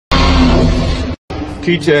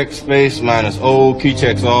Key check, space, minus O. Key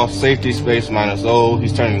checks off. Safety, space, minus O.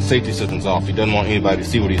 He's turning the safety systems off. He doesn't want anybody to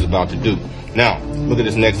see what he's about to do. Now, look at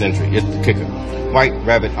this next entry. It's the kicker. White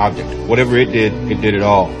rabbit object. Whatever it did it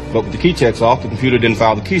all. But with the key checks off, the computer didn't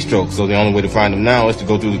file the keystrokes, so the only way to find them now is to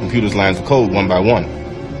go through the computer's lines of code one by one.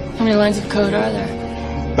 How many lines of code are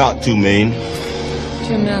there? About 2 million.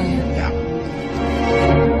 2 million. Yeah.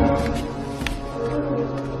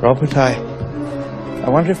 Robert, I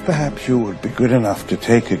wonder if perhaps you would be good enough to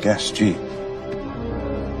take a gas jeep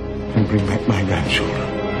and bring back my grandchildren.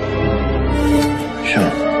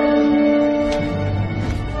 Sure.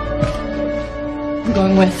 I'm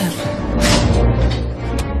going with him.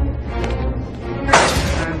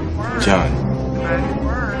 John.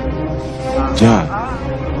 John.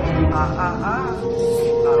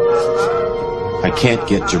 I can't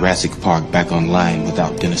get Jurassic Park back online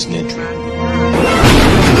without Dennis Nedry.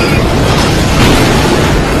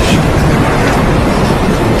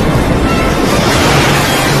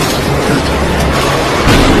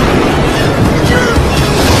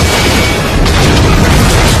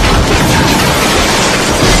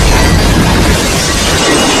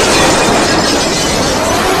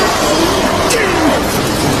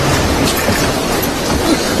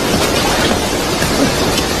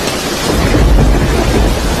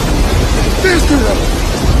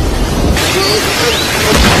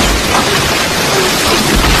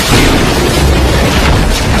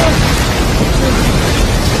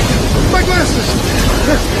 My glasses!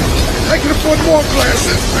 I can afford more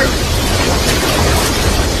glasses!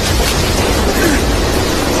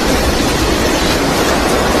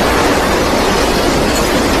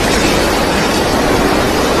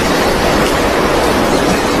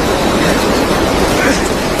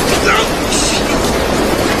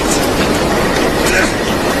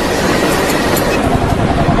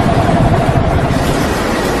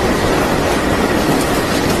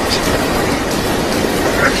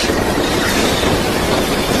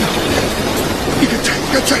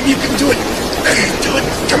 You can do it. Do it.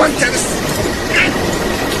 Come on, Dennis.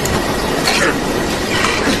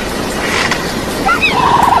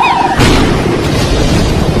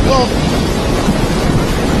 Oh.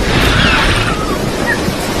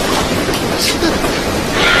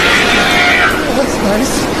 Oh, that's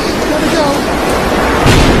nice. Gotta go.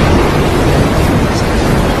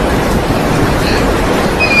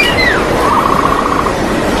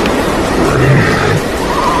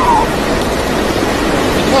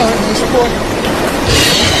 Nice boy.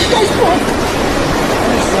 Nice boy.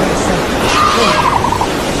 Nice.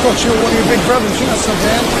 Thought you were one of your big brothers. You're not so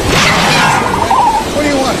bad. What do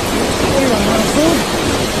you want? You want food?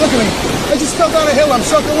 Look at me. I just fell down a hill. I'm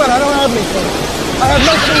soaking wet. I don't have anything. I have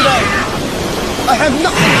no food. I have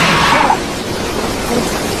nothing.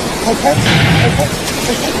 Okay.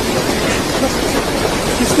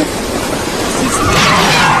 You stick.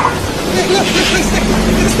 Look,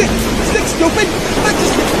 stick, stupid. Look,